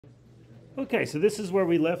Okay, so this is where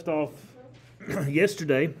we left off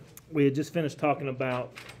yesterday. We had just finished talking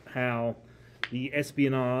about how the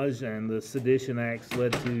espionage and the sedition acts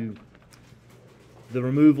led to the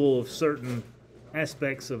removal of certain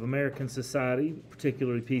aspects of American society,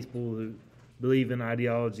 particularly people who believe in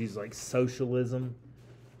ideologies like socialism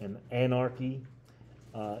and anarchy.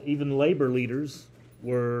 Even labor leaders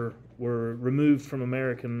were removed from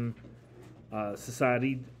American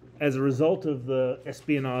society as a result of the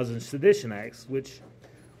espionage and sedition acts, which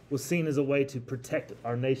was seen as a way to protect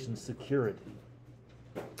our nation's security.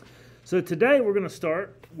 So today we're going to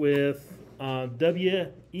start with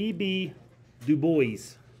W.E.B. Du Bois.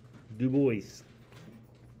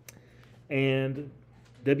 And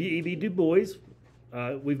W.E.B. Du Bois,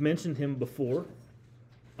 we've mentioned him before.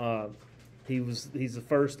 He's the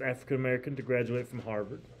first African American to graduate from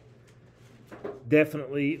Harvard.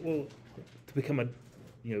 Definitely, well, to become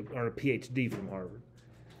earn a PhD from Harvard.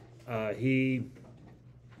 He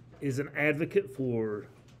is an advocate for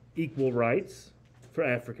equal rights for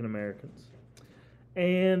African Americans.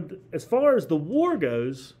 And as far as the war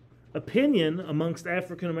goes, opinion amongst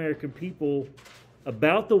African American people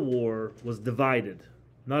about the war was divided.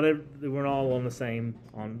 They weren't all on the same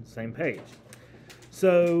page.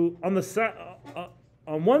 So on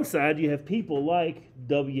one side, you have people like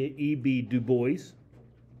W.E.B. Du Bois,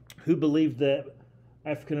 who believed that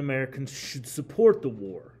African Americans should support the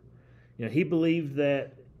war. He believed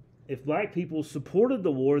that if black people supported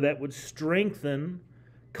the war, that would strengthen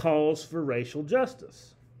calls for racial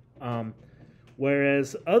justice.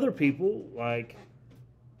 Whereas other people,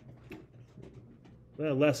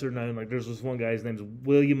 lesser known, like there's this one guy, his name's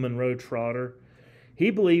William Monroe Trotter. He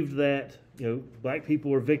believed that black people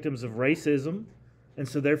were victims of racism, and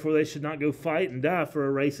so therefore they should not go fight and die for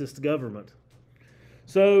a racist government.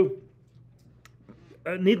 So,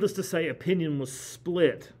 needless to say, opinion was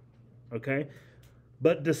split, okay?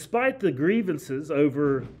 But despite the grievances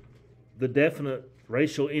over the definite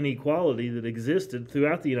racial inequality that existed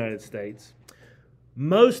throughout the United States,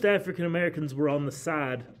 most African Americans were on the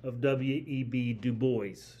side of W.E.B. Du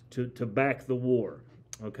Bois to back the war,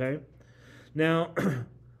 okay? Now,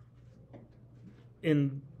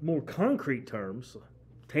 in more concrete terms,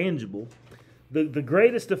 tangible, the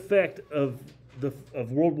greatest effect of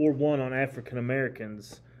World War I on African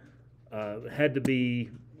Americans had to be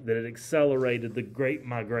that it accelerated the Great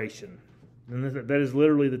Migration. And that is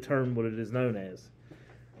literally the term what it is known as.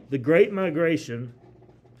 The Great Migration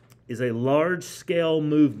is a large-scale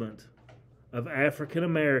movement of African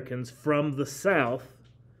Americans from the South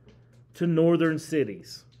to northern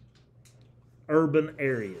cities, urban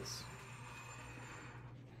areas.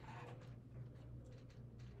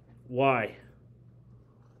 Why?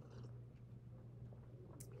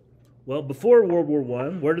 Well, before World War I,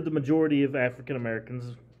 where did the majority of African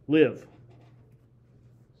Americans live?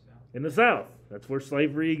 In the South. That's where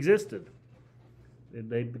slavery existed.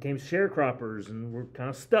 They became sharecroppers and were kind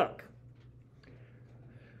of stuck.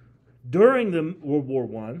 During the World War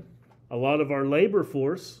I, a lot of our labor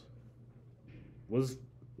force was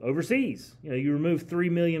overseas. You remove 3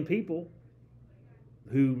 million people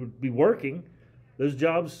who would be working, those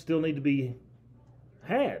jobs still need to be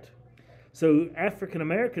had. So African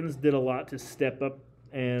Americans did a lot to step up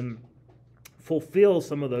and fulfill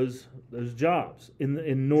some of those jobs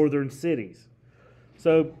in northern cities.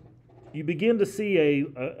 So you begin to see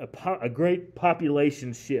a great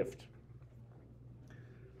population shift.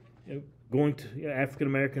 African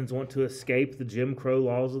Americans want to escape the Jim Crow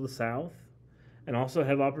laws of the South and also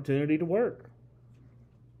have opportunity to work.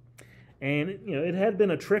 And it had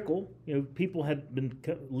been a trickle. People had been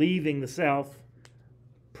leaving the South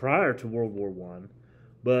prior to World War I,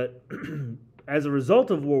 but as a result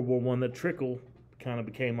of World War I, the trickle kind of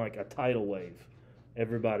became like a tidal wave.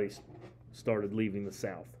 Everybody started leaving the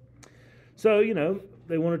South. So,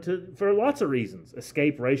 they wanted to, for lots of reasons,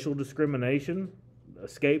 escape racial discrimination,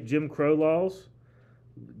 escape Jim Crow laws,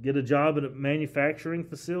 get a job at a manufacturing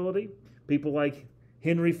facility. People like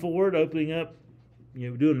Henry Ford opening up,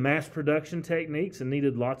 doing mass production techniques and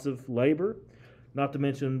needed lots of labor. Not to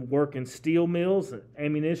mention work in steel mills,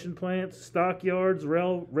 ammunition plants, stockyards,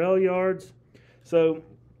 rail yards. So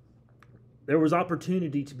there was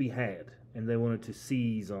opportunity to be had, and they wanted to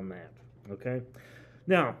seize on that, okay?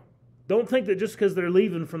 Now, don't think that just because they're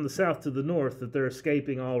leaving from the South to the North that they're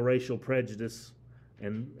escaping all racial prejudice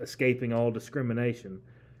and escaping all discrimination.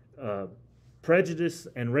 Prejudice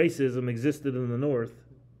and racism existed in the North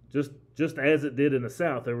just as it did in the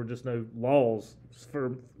South. There were just no laws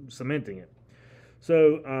for cementing it.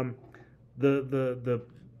 So the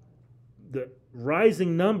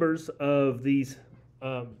rising numbers of these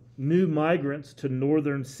New migrants to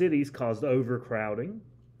northern cities caused overcrowding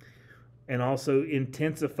and also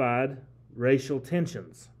intensified racial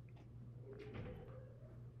tensions.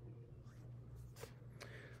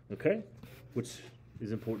 Okay? Which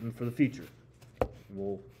is important for the future.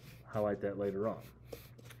 We'll highlight that later on.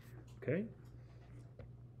 Okay?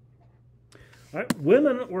 All right.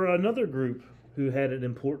 Women were another group who had an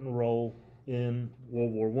important role in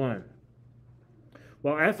World War I.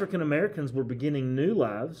 While African Americans were beginning new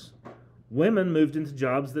lives, women moved into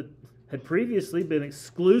jobs that had previously been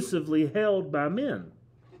exclusively held by men.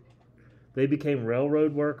 They became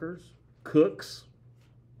railroad workers, cooks,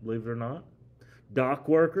 believe it or not, dock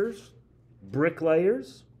workers,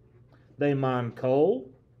 bricklayers. They mined coal.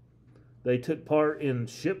 They took part in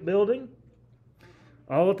shipbuilding.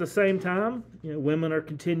 All at the same time, women are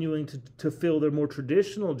continuing to fill their more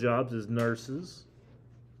traditional jobs as nurses,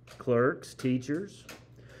 clerks, teachers.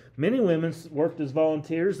 Many women worked as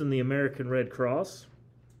volunteers in the American Red Cross.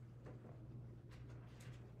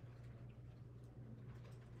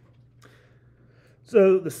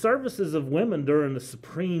 So the services of women during the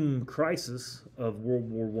supreme crisis of World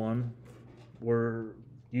War I were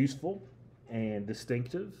useful and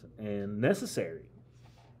distinctive and necessary.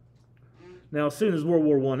 Now, as soon as World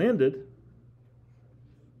War I ended,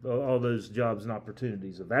 all those jobs and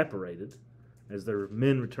opportunities evaporated as their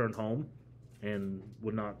men returned home and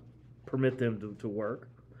would not permit them to work.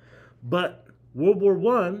 But World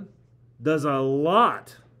War I does a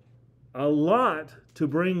lot to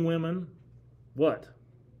bring women what?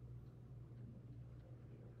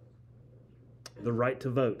 The right to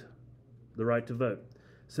vote. The right to vote.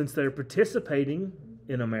 Since they're participating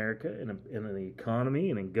in America, in the economy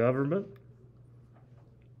and in government,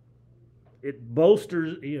 it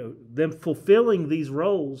bolsters, them fulfilling these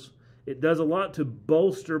roles. It does a lot to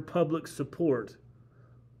bolster public support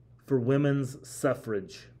for women's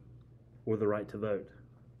suffrage or the right to vote.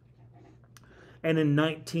 And in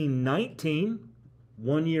 1919,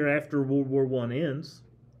 1 year after World War I ends,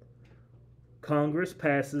 Congress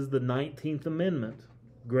passes the 19th Amendment,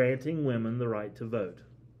 granting women the right to vote.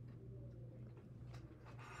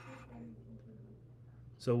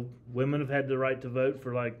 So women have had the right to vote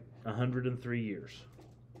for like 103 years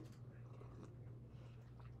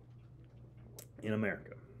in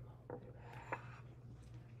America.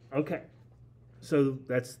 Okay, so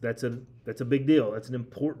that's a big deal. That's an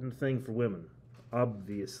important thing for women.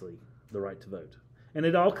 Obviously, the right to vote, and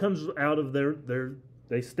it all comes out of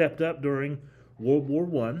they stepped up during World War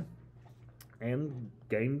I and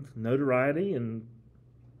gained notoriety and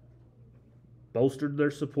bolstered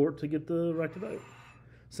their support to get the right to vote.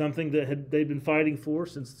 Something that they'd been fighting for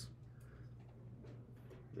since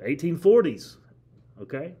the 1840s.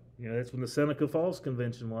 Okay, that's when the Seneca Falls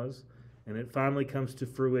Convention was, and it finally comes to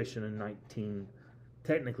fruition in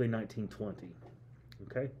technically 1920.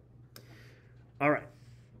 Okay, all right.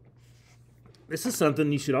 This is something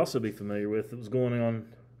you should also be familiar with. It was going on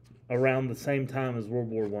around the same time as World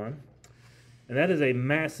War I, and that is a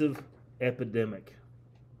massive epidemic.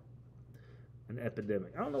 An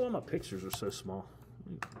epidemic. I don't know why my pictures are so small.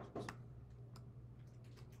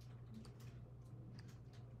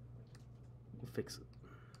 We'll fix it.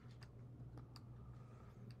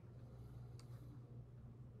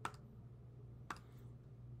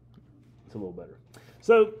 It's a little better.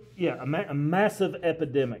 So, yeah, a massive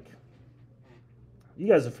epidemic. You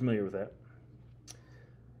guys are familiar with that.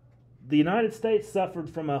 The United States suffered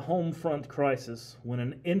from a home front crisis when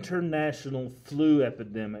an international flu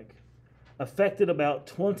epidemic affected about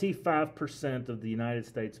 25% of the United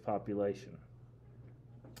States population.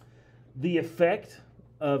 The effect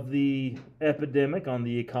of the epidemic on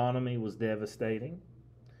the economy was devastating.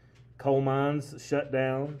 Coal mines shut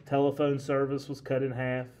down, telephone service was cut in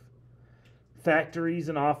half, factories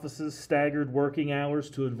and offices staggered working hours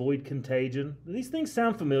to avoid contagion. Do these things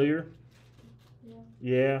sound familiar?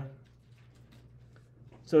 Yeah.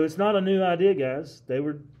 So it's not a new idea, guys. They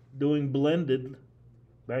were doing blended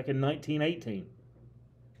back in 1918.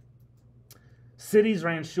 Cities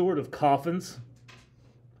ran short of coffins,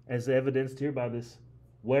 as evidenced here by this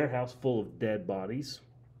warehouse full of dead bodies,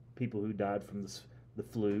 people who died from the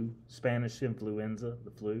flu, Spanish influenza,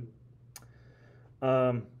 the flu.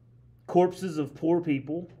 Corpses of poor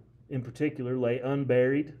people, in particular, lay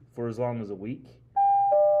unburied for as long as a week.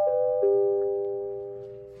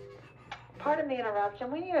 Pardon the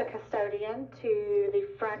interruption. We need a custodian to the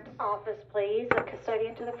front office, please. A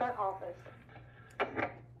custodian to the front office.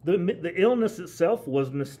 The illness itself was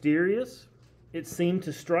mysterious. It seemed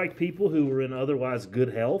to strike people who were in otherwise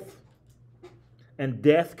good health, and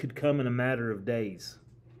death could come in a matter of days.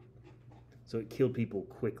 So it killed people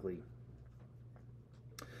quickly.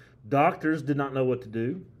 Doctors did not know what to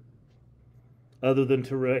do other than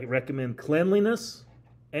to recommend cleanliness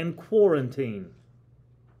and quarantine.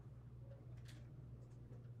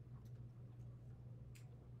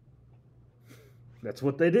 That's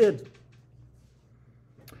what they did.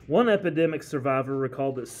 One epidemic survivor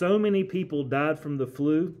recalled that so many people died from the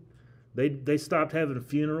flu, they stopped having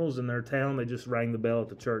funerals in their town. They just rang the bell at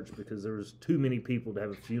the church because there was too many people to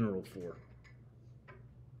have a funeral for.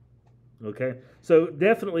 Okay? So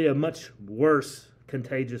definitely a much worse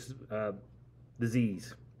contagious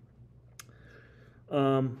disease.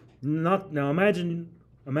 Now imagine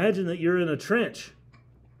that you're in a trench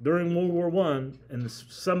during World War I and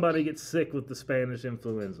somebody gets sick with the Spanish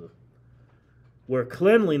influenza, where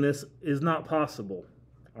cleanliness is not possible.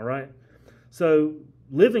 All right? So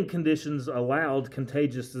living conditions allowed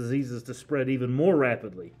contagious diseases to spread even more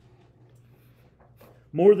rapidly.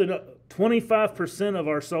 More than 25% of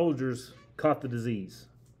our soldiers caught the disease.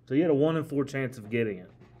 So you had a 1 in 4 chance of getting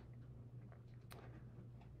it.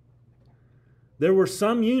 There were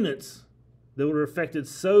some units that were affected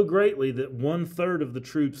so greatly that 1/3 of the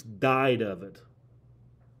troops died of it.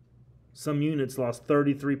 Some units lost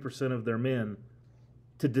 33% of their men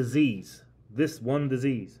to disease, this one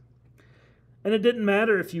disease. And it didn't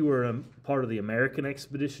matter if you were a part of the American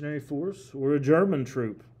Expeditionary Force or a German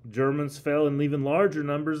troop. Germans fell in even larger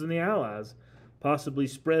numbers than the Allies, possibly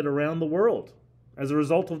spread around the world as a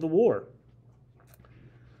result of the war.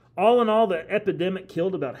 All in all, the epidemic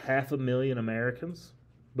killed about 500,000 Americans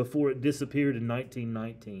before it disappeared in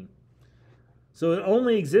 1919. So it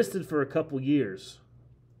only existed for a couple years.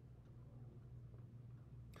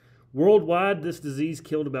 Worldwide, this disease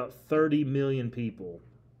killed about 30 million people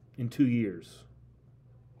in 2 years.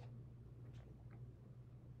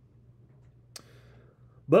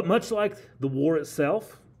 But much like the war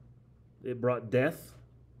itself, it brought death,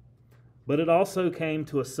 but it also came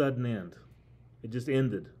to a sudden end. It just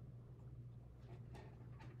ended.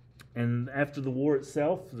 And after the war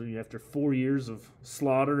itself, after 4 years of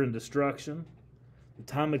slaughter and destruction, the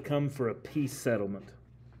time had come for a peace settlement.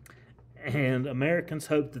 And Americans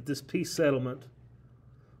hoped that this peace settlement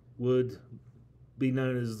would be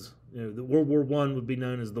known as, that World War I would be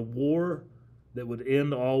known as the war that would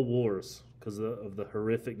end all wars because of the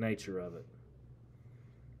horrific nature of it.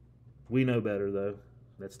 We know better, though.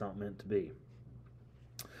 That's not meant to be.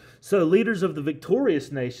 So leaders of the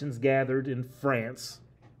victorious nations gathered in France,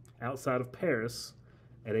 outside of Paris,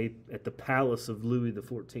 at the palace of Louis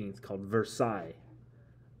XIV called Versailles,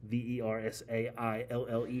 Versailles,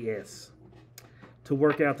 to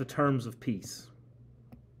work out the terms of peace.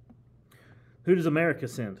 Who does America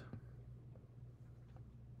send?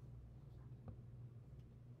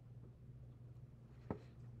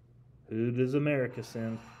 Who does America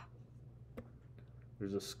send?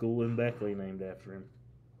 There's a school in Beckley named after him.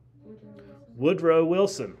 Woodrow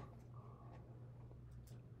Wilson.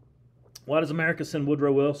 Why does America send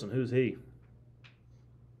Woodrow Wilson? Who's he?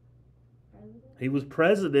 He was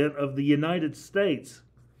president of the United States.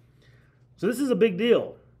 So this is a big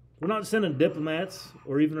deal. We're not sending diplomats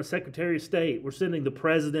or even a Secretary of State. We're sending the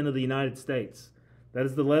President of the United States. That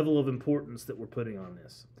is the level of importance that we're putting on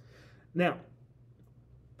this. Now,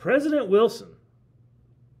 President Wilson,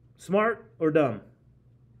 smart or dumb?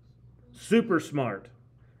 Super smart.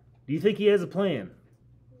 Do you think he has a plan?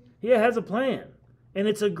 He has a plan, and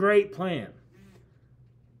it's a great plan.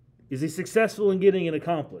 Is he successful in getting it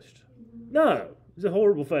accomplished? No, he's a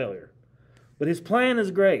horrible failure. But his plan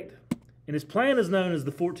is great, and his plan is known as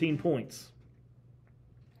the 14 points.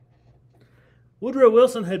 Woodrow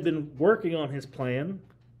Wilson had been working on his plan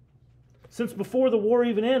since before the war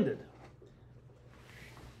even ended.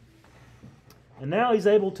 And now he's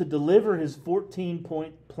able to deliver his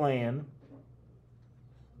 14-point plan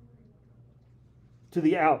to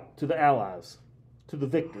the Allies, to the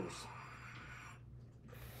victors.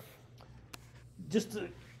 Just to,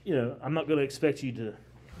 I'm not going to expect you to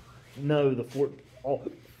know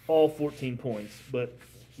all 14 points, but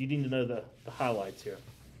you need to know the highlights here.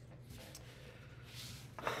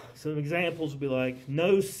 Some examples would be like,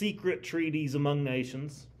 no secret treaties among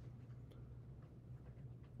nations.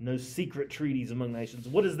 No secret treaties among nations.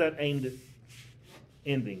 What is that aimed at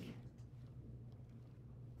ending?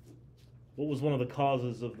 What was one of the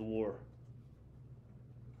causes of the war?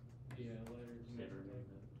 Yeah, Zimmerman.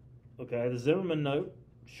 Okay, the Zimmerman Note,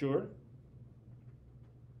 sure.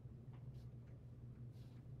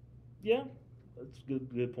 Yeah, that's a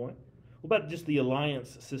good point. What about just the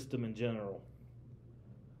alliance system in general?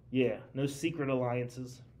 Yeah, no secret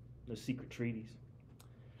alliances, no secret treaties.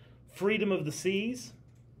 Freedom of the seas.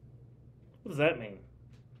 What does that mean?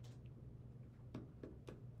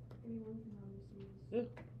 Anyone can have the seas. Yeah.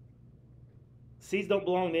 seas don't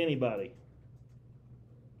belong to anybody.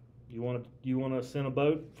 You want to send a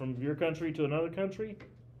boat from your country to another country?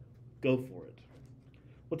 Go for it.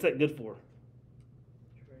 What's that good for?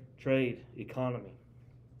 Trade, economy.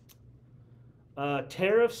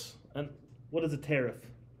 Tariffs, and what is a tariff?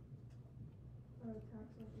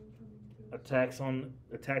 A tax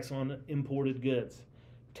on imported goods.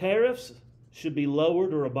 Tariffs should be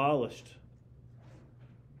lowered or abolished.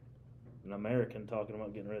 An American talking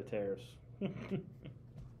about getting rid of tariffs.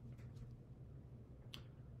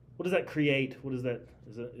 What does that create? What is that?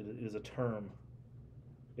 Is a term.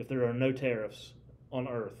 If there are no tariffs on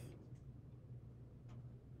Earth,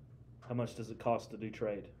 how much does it cost to do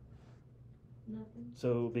trade? Nothing.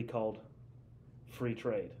 So it would be called free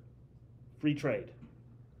trade. Free trade.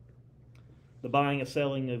 The buying and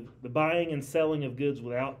selling of goods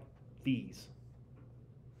without fees.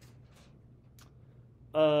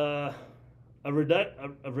 A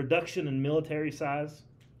reduction in military size.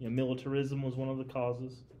 Militarism was one of the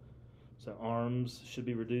causes. So arms should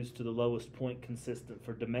be reduced to the lowest point consistent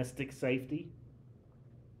for domestic safety.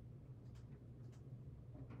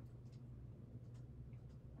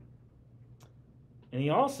 And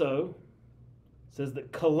he also says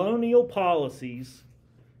that colonial policies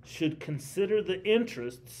should consider the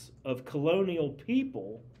interests of colonial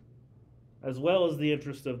people as well as the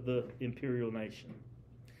interest of the imperial nation.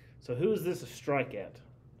 So who is this a strike at?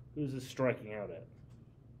 Who is this striking out at?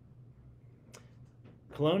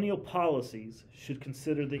 Colonial policies should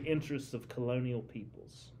consider the interests of colonial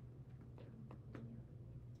peoples.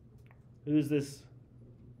 Who is this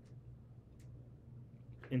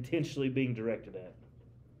intentionally being directed at?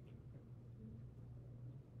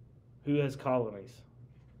 Who has colonies?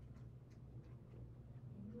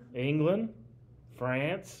 England,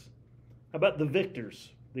 France. How about the victors,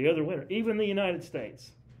 the other winner? Even the United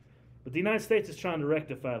States. But the United States is trying to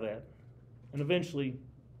rectify that, and eventually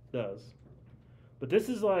does. But this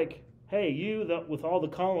is like, hey, with all the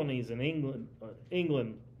colonies in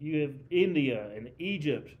England, you have India and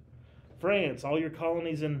Egypt, France, all your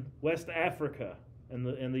colonies in West Africa and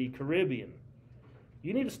the Caribbean.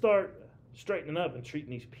 You need to start straightening up and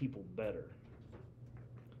treating these people better.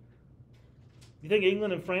 You think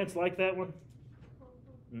England and France like that one?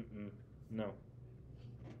 No.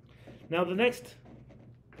 Now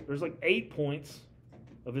there's like 8 points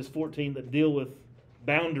of his 14 that deal with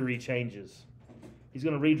boundary changes. He's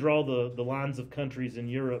going to redraw the lines of countries in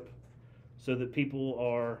Europe so that people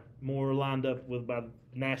are more lined up by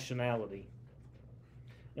nationality.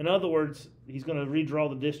 In other words, he's going to redraw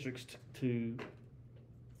the districts to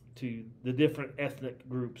the different ethnic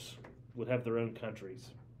groups would have their own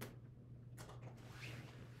countries.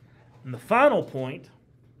 And the final point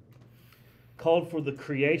called for the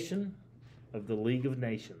creation of the League of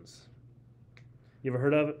Nations. You ever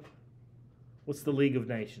heard of it? What's the League of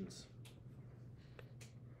Nations?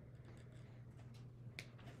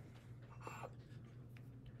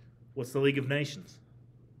 What's the League of Nations?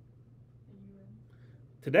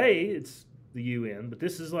 Today it's the UN, but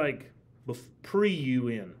this is like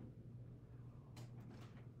pre-UN.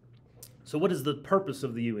 So what is the purpose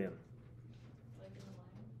of the UN?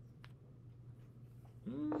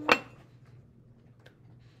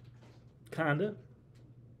 Kinda.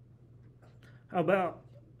 How about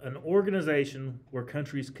an organization where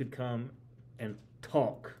countries could come and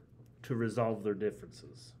talk to resolve their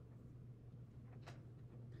differences?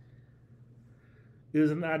 It is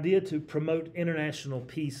an idea to promote international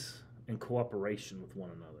peace and cooperation with one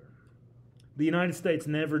another. The United States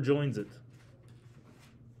never joins it.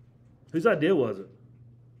 Whose idea was it?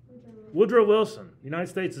 Woodrow Wilson. The United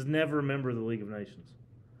States is never a member of the League of Nations.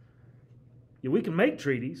 Yeah, we can make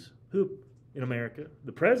treaties. Who in America?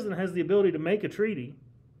 The president has the ability to make a treaty,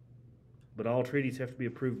 but all treaties have to be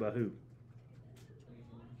approved by who?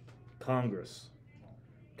 Congress.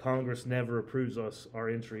 Congress never approves our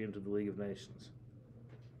entry into the League of Nations.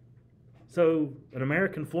 So an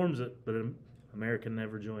American forms it, but an American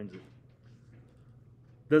never joins it.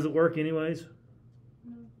 Does it work anyways?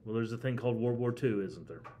 No. Well, there's a thing called World War II, isn't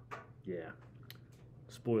there? Yeah.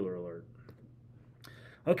 Spoiler alert.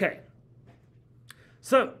 Okay.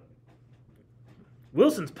 So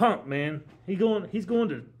Wilson's pumped, man. He's going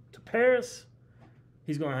to Paris.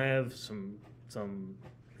 He's going to have some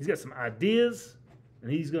he's got some ideas, and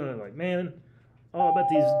he's going to man, I bet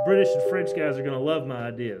these British and French guys are going to love my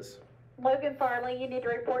ideas. Logan Farley, you need to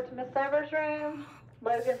report to Miss Severs' room.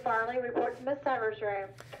 Logan Farley, report to Miss Severs' room.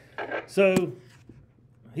 So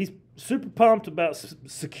he's super pumped about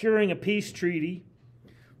securing a peace treaty,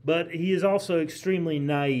 but he is also extremely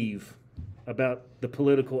naive about the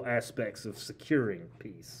political aspects of securing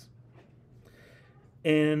peace.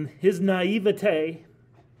 And his naivete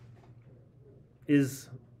is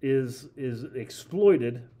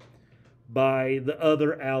exploited by the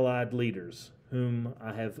other Allied leaders, whom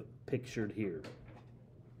I have pictured here.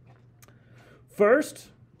 First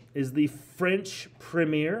is the French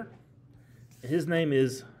premier. His name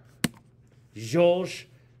is Georges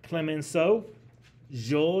Clemenceau.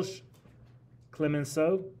 Georges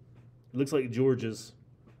Clemenceau. Looks like George's,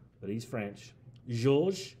 but he's French.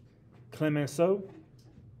 Georges Clemenceau.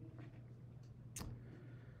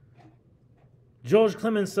 Georges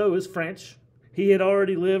Clemenceau is French. He had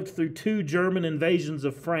already lived through 2 German invasions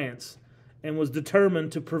of France and was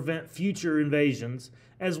determined to prevent future invasions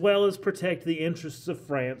as well as protect the interests of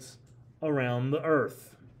France around the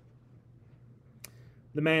earth.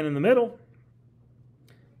 The man in the middle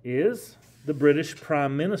is the British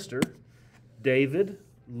Prime Minister, David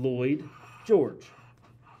Lloyd George.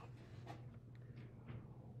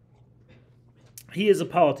 He is a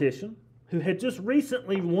politician who had just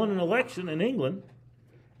recently won an election in England,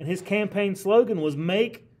 and his campaign slogan was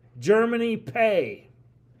 "Make Germany Pay."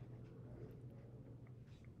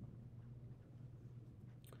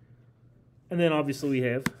 And then obviously we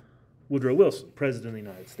have Woodrow Wilson, President of the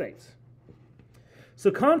United States.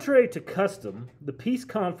 So contrary to custom, the peace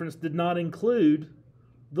conference did not include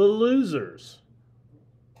the losers.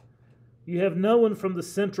 You have no one from the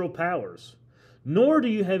Central Powers, nor do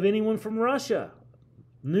you have anyone from Russia,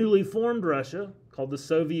 newly formed Russia, called the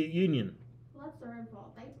Soviet Union. Well, that's their own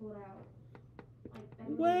fault. They pulled out.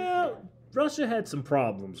 Well, Russia had some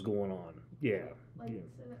problems going on. Yeah. So,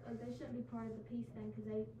 they shouldn't be part of the peace thing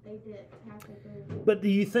because they did halfway through. But do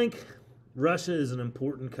you think Russia is an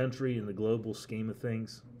important country in the global scheme of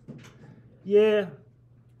things? Yeah.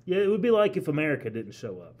 Yeah, it would be like if America didn't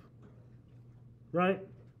show up. Right?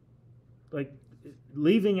 Like,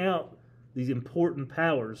 leaving out these important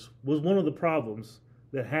powers was one of the problems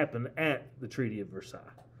that happened at the Treaty of Versailles,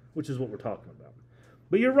 which is what we're talking about.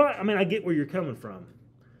 But you're right. I mean, I get where you're coming from.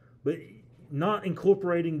 But not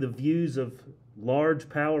incorporating the views of large,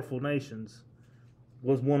 powerful nations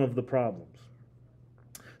was one of the problems.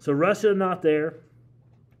 So Russia not there,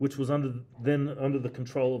 which was under the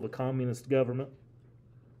control of a communist government.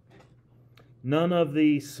 None of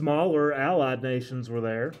the smaller allied nations were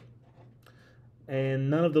there. And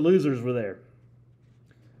none of the losers were there.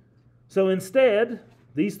 So instead,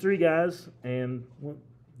 these 3 guys and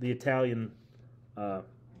the Italian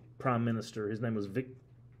prime minister, his name was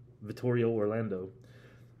Vittorio Orlando,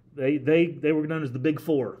 they were known as the Big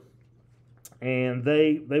Four. And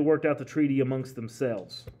they worked out the treaty amongst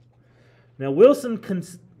themselves. Now Wilson's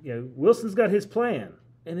got his plan,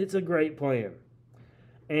 and it's a great plan.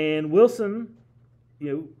 And Wilson,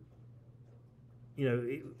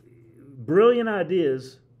 brilliant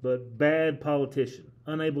ideas, but bad politician,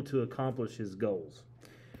 unable to accomplish his goals.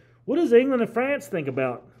 What does England and France think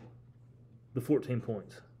about the 14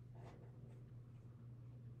 points?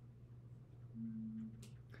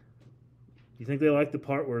 Do you think they like the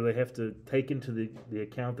part where they have to take into the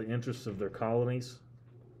account the interests of their colonies?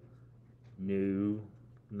 No.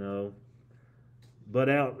 But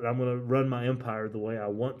I'm going to run my empire the way I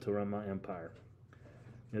want to run my empire.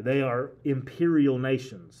 They are imperial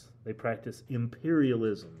nations. They practice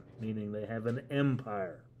imperialism, meaning they have an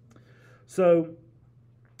empire. So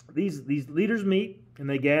these leaders meet and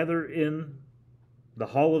they gather in the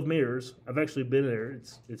Hall of Mirrors. I've actually been there.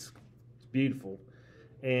 It's beautiful,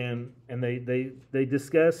 and they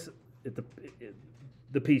discuss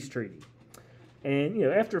the peace treaty. And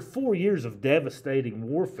after 4 years of devastating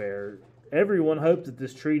warfare, everyone hoped that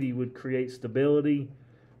this treaty would create stability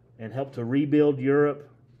and help to rebuild Europe.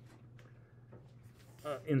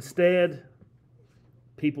 Instead,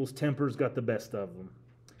 people's tempers got the best of them.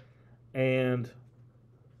 And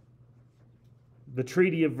the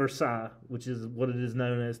Treaty of Versailles, which is what it is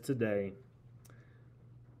known as today,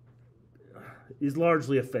 is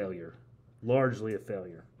largely a failure. Largely a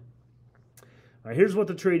failure. All right, here's what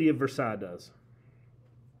the Treaty of Versailles does.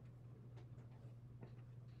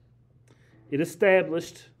 It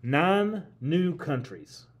established 9 new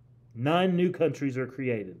countries. 9 new countries are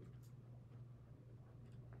created.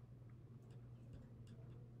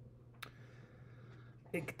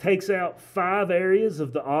 It takes out 5 areas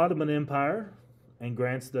of the Ottoman Empire and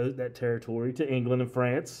grants that territory to England and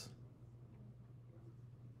France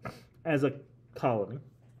as a colony.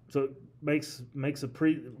 So it makes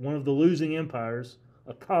one of the losing empires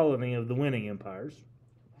a colony of the winning empires.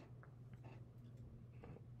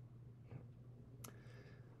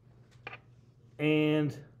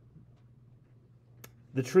 And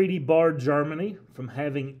the treaty barred Germany from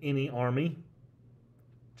having any army.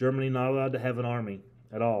 Germany not allowed to have an army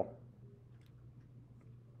at all.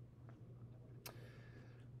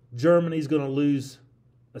 Germany's going to lose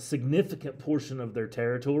a significant portion of their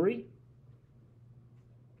territory.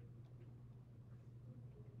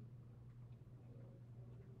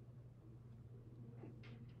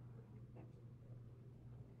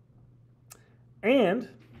 And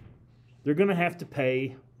they're going to have to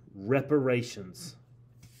pay reparations.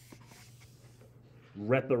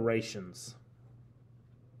 Reparations.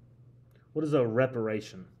 What is a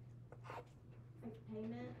reparation? Like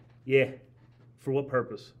payment, Yeah. For what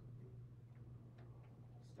purpose?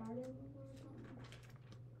 starting over or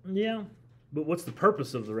something, Yeah. But what's the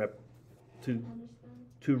purpose of the to punish them.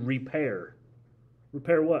 to repair?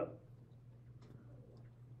 Repair what?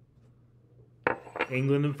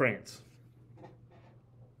 England and France.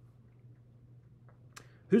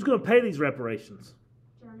 Who's going to pay these reparations?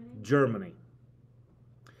 Germany.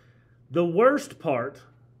 The worst part,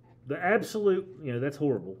 the absolute, that's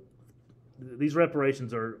horrible. These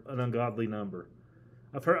reparations are an ungodly number.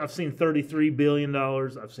 I've seen $33 billion.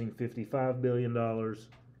 I've seen $55 billion.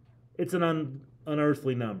 It's an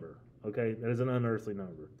unearthly number. Okay, that is an unearthly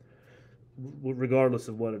number, regardless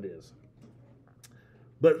of what it is.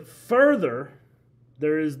 But further,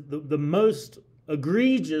 there is the most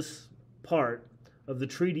egregious part of the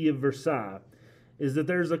Treaty of Versailles is that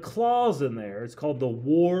there's a clause in there. It's called the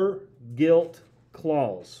War Guilt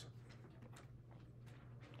Clause.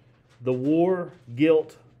 The War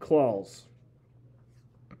Guilt Clause.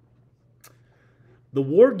 The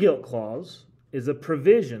War Guilt Clause is a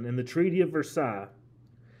provision in the Treaty of Versailles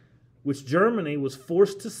which Germany was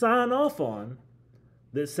forced to sign off on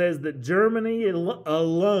that says that Germany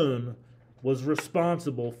alone was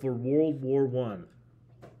responsible for World War I.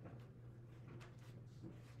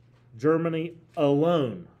 Germany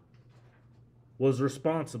alone was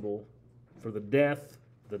responsible for the death,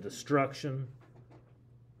 the destruction,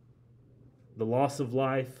 the loss of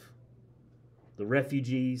life, the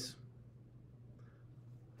refugees.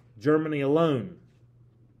 Germany alone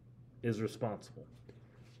is responsible.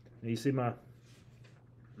 Now you see my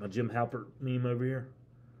Jim Halpert meme over here?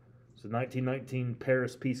 It's the 1919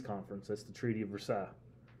 Paris Peace Conference. That's the Treaty of Versailles.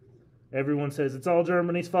 Everyone says it's all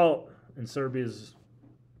Germany's fault, and Serbia's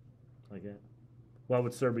like that. Why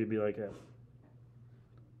would Serbia be like that?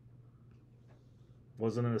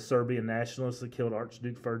 Wasn't it a Serbian nationalist that killed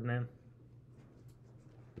Archduke Ferdinand?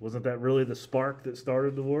 Wasn't that really the spark that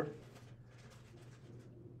started the war?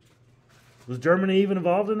 Was Germany even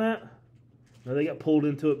involved in that? No, they got pulled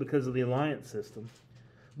into it because of the alliance system.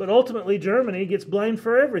 But ultimately, Germany gets blamed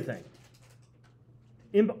for everything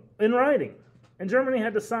in writing. And Germany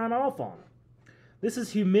had to sign off on it. This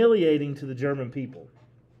is humiliating to the German people.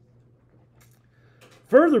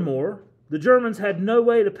 Furthermore, the Germans had no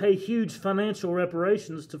way to pay huge financial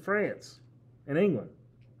reparations to France and England.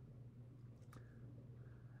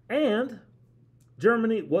 And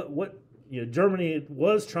Germany, Germany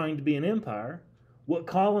was trying to be an empire. What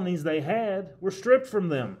colonies they had were stripped from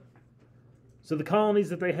them. So the colonies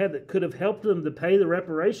that they had that could have helped them to pay the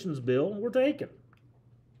reparations bill were taken.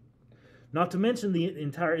 Not to mention the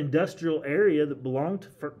entire industrial area that belonged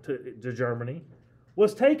to Germany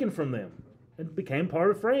was taken from them and became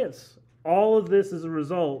part of France. All of this is a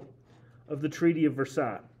result of the Treaty of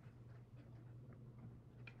Versailles.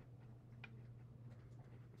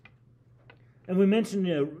 And we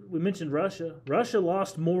mentioned Russia. Russia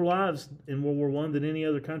lost more lives in World War I than any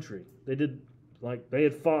other country. They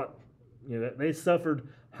had fought, they suffered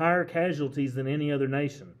higher casualties than any other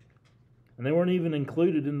nation. And they weren't even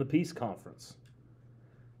included in the peace conference.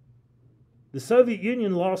 The Soviet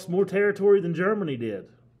Union lost more territory than Germany did.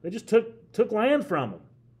 They just took land from them.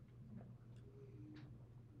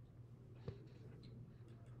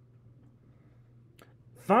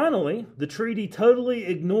 Finally, the treaty totally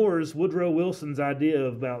ignores Woodrow Wilson's idea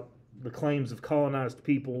about the claims of colonized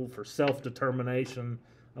people for self-determination,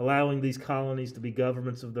 allowing these colonies to be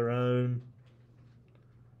governments of their own.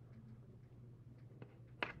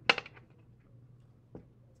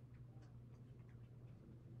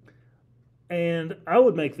 And I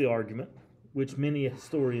would make the argument, which many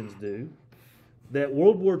historians do, that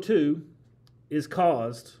World War II is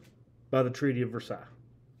caused by the Treaty of Versailles.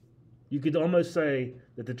 You could almost say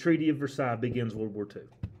that the Treaty of Versailles begins World War II.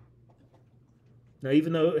 Now,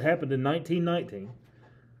 even though it happened in 1919,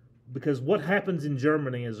 because what happens in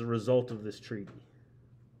Germany as a result of this treaty?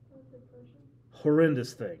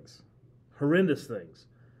 Horrendous things. Horrendous things.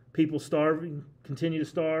 People starving, continue to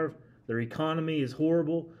starve. Their economy is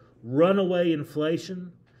horrible. Runaway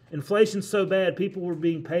inflation. Inflation's so bad, people were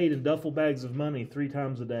being paid in duffel bags of money 3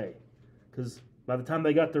 times a day. Because by the time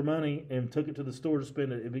they got their money and took it to the store to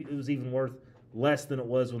spend it, it was even worth less than it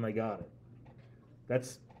was when they got it.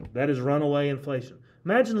 That is runaway inflation.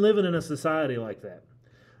 Imagine living in a society like that.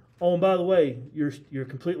 Oh, and by the way, you're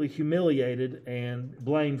completely humiliated and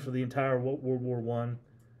blamed for the entire World War One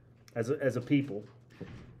as a people.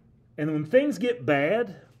 And when things get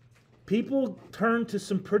bad, people turn to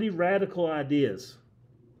some pretty radical ideas.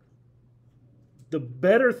 The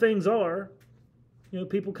better things are,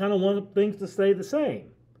 people kind of want things to stay the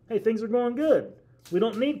same. Hey, things are going good. We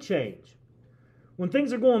don't need change. When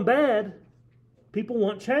things are going bad, people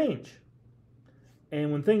want change.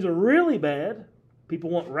 And when things are really bad, people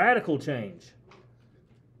want radical change.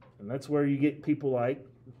 And that's where you get people like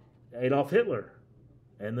Adolf Hitler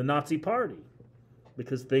and the Nazi Party,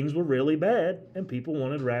 because things were really bad and people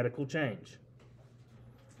wanted radical change.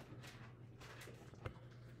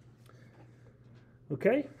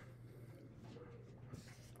 Okay?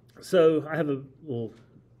 So I have a little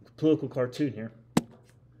political cartoon here.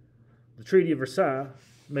 The Treaty of Versailles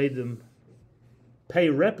made them pay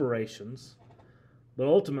reparations, but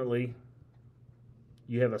ultimately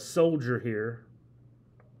you have a soldier here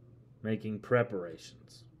making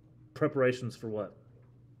preparations. Preparations for what?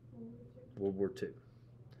 World War II.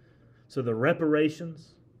 So the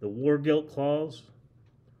reparations, the war guilt clause,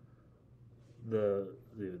 the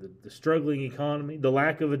struggling economy, the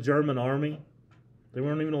lack of a German army. They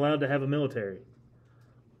weren't even allowed to have a military.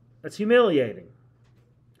 That's humiliating.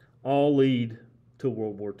 All lead to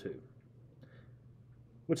World War II,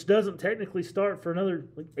 which doesn't technically start for another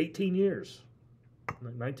 18 years,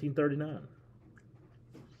 like 1939,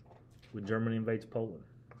 when Germany invades Poland.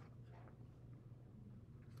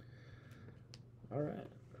 All right.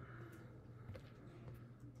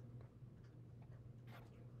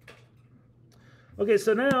 Okay,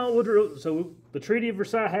 so now the Treaty of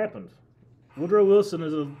Versailles happened. Woodrow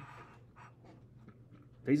Wilson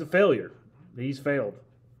he's a failure. He's failed.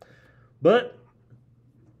 But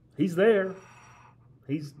he's there.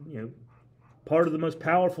 He's, part of the most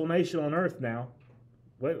powerful nation on earth now.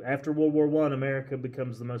 After World War I, America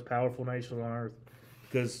becomes the most powerful nation on earth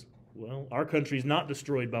because, our country's not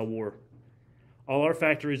destroyed by war. All our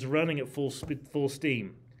factories are running at full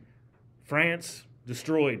steam. France,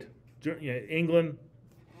 destroyed. England,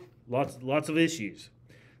 lots of issues.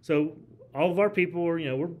 So all of our people are,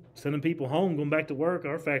 we're sending people home, going back to work.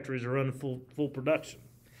 Our factories are running full production.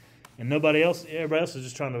 And everybody else is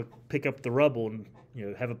just trying to pick up the rubble and,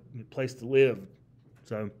 have a place to live.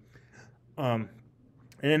 So, and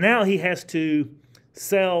then now he has to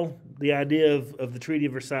sell the idea of the Treaty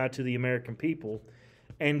of Versailles to the American people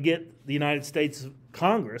and get the United States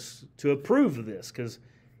Congress to approve of this, because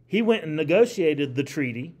he went and negotiated the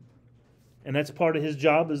treaty, and that's part of his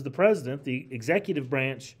job as the president. The executive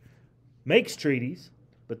branch makes treaties,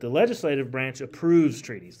 but the legislative branch approves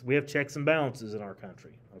treaties. We have checks and balances in our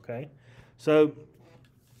country, okay? So,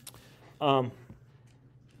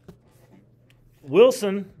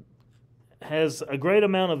 Wilson has a great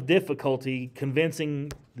amount of difficulty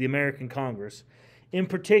convincing the American Congress, in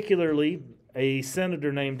particularly a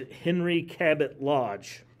senator named Henry Cabot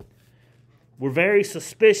Lodge. We're very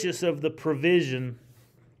suspicious of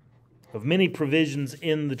many provisions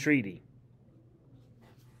in the treaty.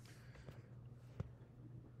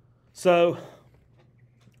 So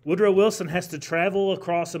Woodrow Wilson has to travel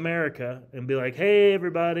across America and be like, hey,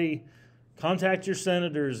 everybody, contact your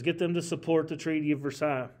senators, get them to support the Treaty of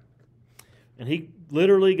Versailles. And he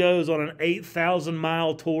literally goes on an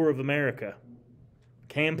 8,000-mile tour of America,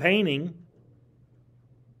 campaigning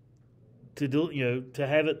to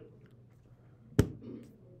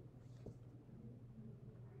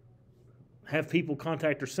have people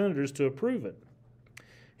contact their senators to approve it.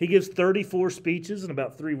 He gives 34 speeches in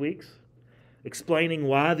about 3 weeks, explaining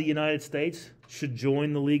why the United States should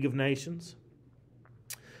join the League of Nations,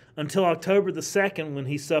 until October the 2nd, when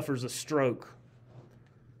he suffers a stroke,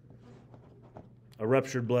 a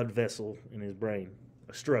ruptured blood vessel in his brain,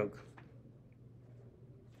 a stroke,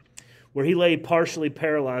 where he lay partially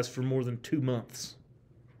paralyzed for more than 2 months,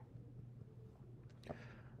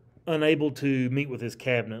 unable to meet with his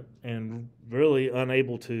cabinet and really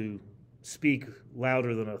unable to speak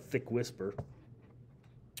louder than a thick whisper.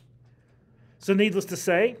 So needless to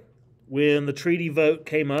say, when the treaty vote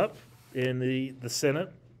came up in the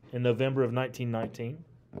Senate in November of 1919,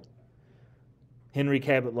 Henry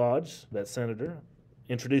Cabot Lodge, that senator,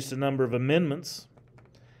 introduced a number of amendments,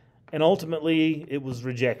 and ultimately it was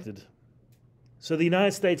rejected. So the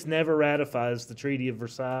United States never ratifies the Treaty of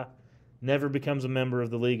Versailles, never becomes a member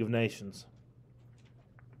of the League of Nations.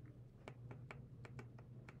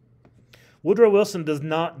 Woodrow Wilson does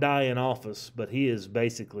not die in office, but he is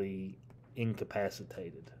basically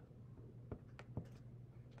incapacitated.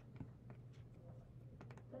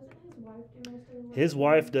 Doesn't his wife do most of the work? His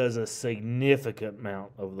wife does a significant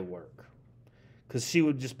amount of the work. Because she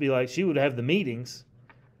would just be like, she would have the meetings,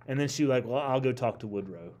 and then she would like, well, I'll go talk to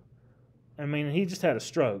Woodrow. I mean, he just had a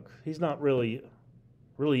stroke. He's not really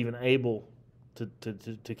even able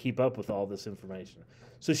to keep up with all this information.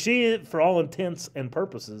 So she, for all intents and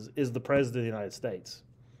purposes, is the President of the United States,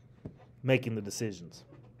 making the decisions.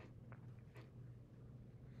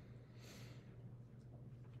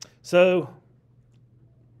 So,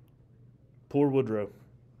 poor Woodrow.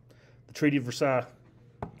 The Treaty of Versailles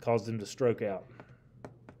caused him to stroke out.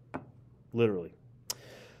 Literally.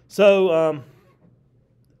 So,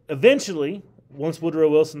 eventually, once Woodrow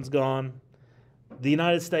Wilson's gone, the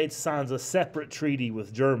United States signs a separate treaty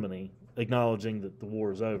with Germany, acknowledging that the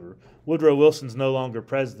war is over. Woodrow Wilson's no longer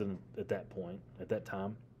president at that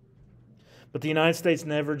time. But the United States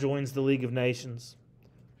never joins the League of Nations.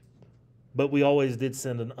 But we always did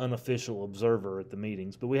send an unofficial observer at the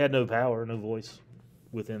meetings. But we had no power, no voice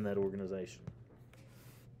within that organization.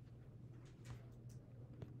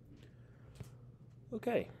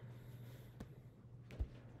 Okay.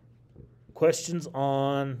 Questions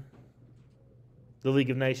on the League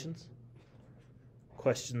of Nations?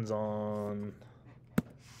 Questions on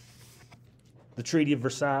the Treaty of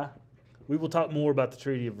Versailles? We will talk more about the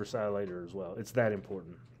Treaty of Versailles later as well. It's that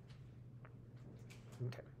important.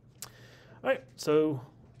 Okay. All right, so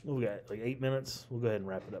we got like 8 minutes. We'll go ahead and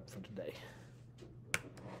wrap it up for today.